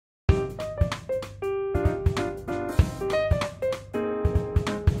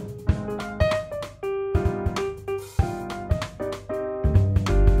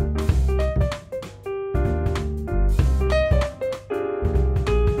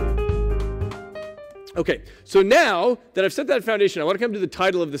Okay, so now that I've set that foundation, I want to come to the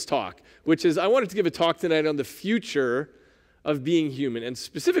title of this talk, which is I wanted to give a talk tonight on the future of being human. And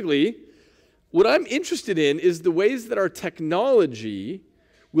specifically, what I'm interested in is the ways that our technology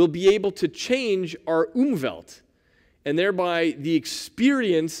will be able to change our Umwelt, and thereby the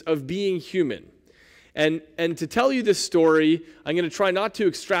experience of being human. And to tell you this story, I'm going to try not to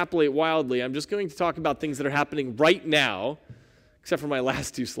extrapolate wildly. I'm just going to talk about things that are happening right now, except for my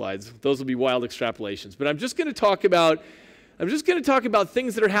last two slides. Those will be wild extrapolations. But I'm just going to talk about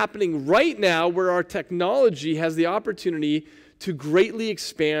things that are happening right now where our technology has the opportunity to greatly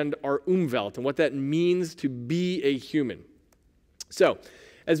expand our Umwelt and what that means to be a human. So,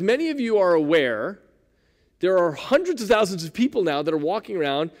 as many of you are aware, there are hundreds of thousands of people now that are walking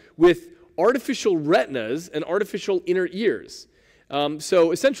around with artificial retinas and artificial inner ears.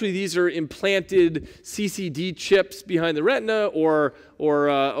 So essentially, these are implanted CCD chips behind the retina, or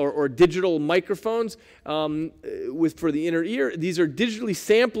digital microphones for the inner ear. These are digitally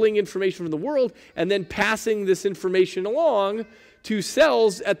sampling information from the world and then passing this information along to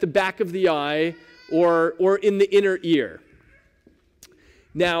cells at the back of the eye or in the inner ear.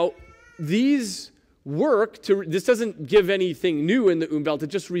 Now, these work to. This doesn't give anything new in the Umwelt. It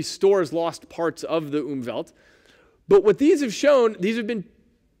just restores lost parts of the Umwelt. But what these have shown, these have been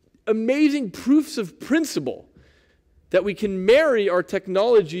amazing proofs of principle that we can marry our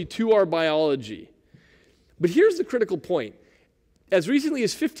technology to our biology. But here's the critical point. As recently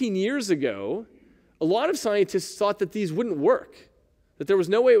as 15 years ago, a lot of scientists thought that these wouldn't work, that there was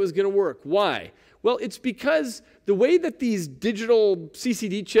no way it was going to work. Why? Well, it's because the way that these digital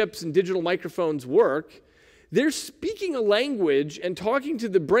CCD chips and digital microphones work, they're speaking a language and talking to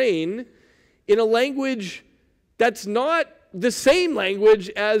the brain in a language that's not the same language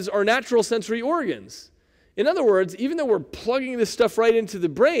as our natural sensory organs. In other words, even though we're plugging this stuff right into the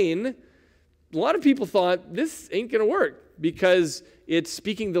brain, a lot of people thought this ain't going to work because it's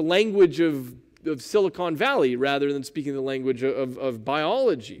speaking the language of Silicon Valley rather than speaking the language of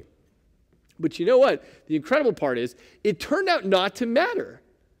biology. But you know what? The incredible part is it turned out not to matter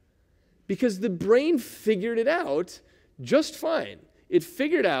because the brain figured it out just fine. It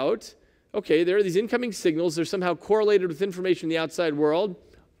figured out, okay, there are these incoming signals. They're somehow correlated with information in the outside world.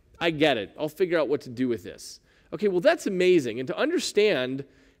 I get it. I'll figure out what to do with this. Okay, well, that's amazing. And to understand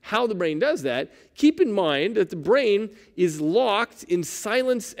how the brain does that, keep in mind that the brain is locked in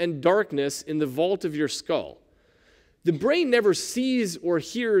silence and darkness in the vault of your skull. The brain never sees or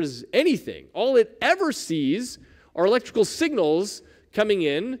hears anything. All it ever sees are electrical signals coming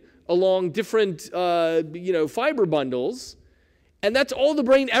in along different fiber bundles. And that's all the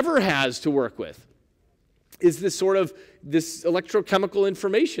brain ever has to work with, is this electrochemical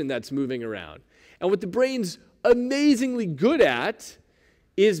information that's moving around. And what the brain's amazingly good at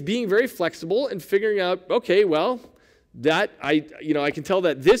is being very flexible and figuring out, okay, well, that I can tell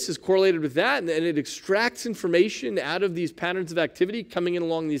that this is correlated with that, and it extracts information out of these patterns of activity coming in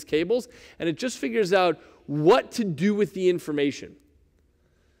along these cables, and it just figures out what to do with the information.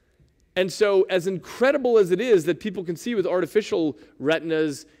 And so as incredible as it is that people can see with artificial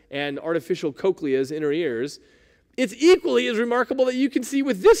retinas and artificial cochleas, inner ears, it's equally as remarkable that you can see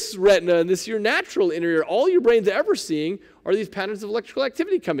with this retina and this your natural inner ear. All your brain's ever seeing are these patterns of electrical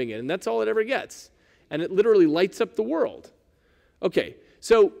activity coming in, and that's all it ever gets. And it literally lights up the world. Okay,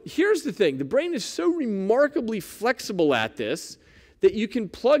 so here's the thing. The brain is so remarkably flexible at this that you can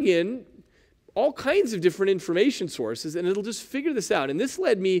plug in all kinds of different information sources, and it'll just figure this out. And this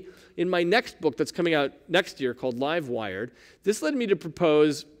led me, in my next book that's coming out next year called Live Wired, this led me to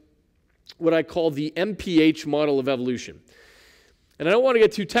propose what I call the MPH model of evolution. And I don't want to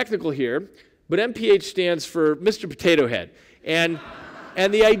get too technical here, but MPH stands for Mr. Potato Head. And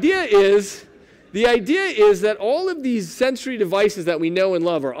the idea is that all of these sensory devices that we know and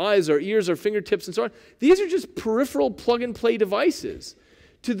love, our eyes, our ears, our fingertips, and so on, these are just peripheral plug-and-play devices.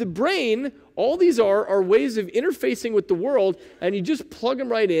 To the brain, all these are ways of interfacing with the world, and you just plug them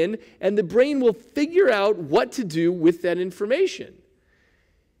right in, and the brain will figure out what to do with that information.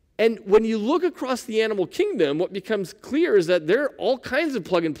 And when you look across the animal kingdom, what becomes clear is that there are all kinds of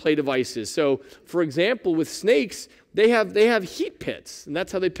plug-and-play devices. So, for example, with snakes, they have heat pits, and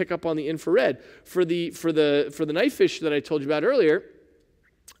that's how they pick up on the infrared. For the knifefish that I told you about earlier,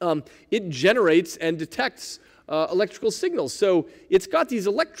 it generates and detects electrical signals. So it's got these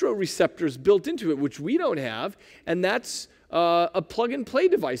electroreceptors built into it, which we don't have, and that's a plug-and-play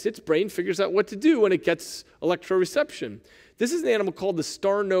device. Its brain figures out what to do when it gets electroreception. This is an animal called the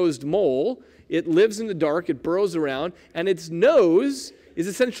star-nosed mole. It lives in the dark, it burrows around, and its nose is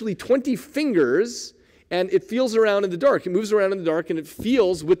essentially 20 fingers, and it feels around in the dark. It moves around in the dark, and it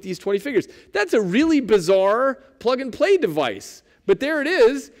feels with these 20 fingers. That's a really bizarre plug-and-play device. But there it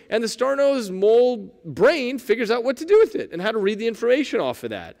is, and the star-nosed mole brain figures out what to do with it and how to read the information off of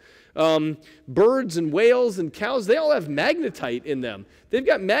that. Birds and whales and cows, they all have magnetite in them. They've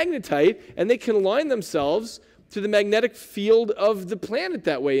got magnetite, and they can align themselves to the magnetic field of the planet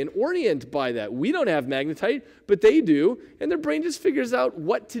that way and orient by that. We don't have magnetite, but they do, and their brain just figures out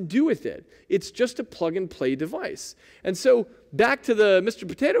what to do with it. It's just a plug-and-play device. And so back to the Mr.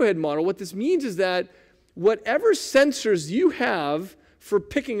 Potato Head model, what this means is that whatever sensors you have for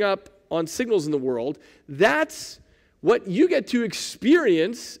picking up on signals in the world, that's what you get to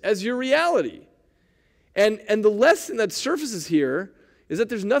experience as your reality. And the lesson that surfaces here is that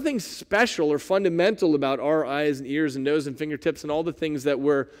there's nothing special or fundamental about our eyes and ears and nose and fingertips and all the things that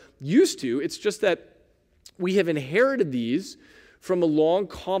we're used to. It's just that we have inherited these from a long,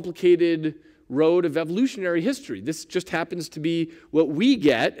 complicated road of evolutionary history. This just happens to be what we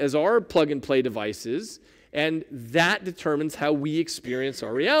get as our plug-and-play devices, and that determines how we experience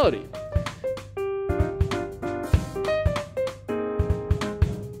our reality.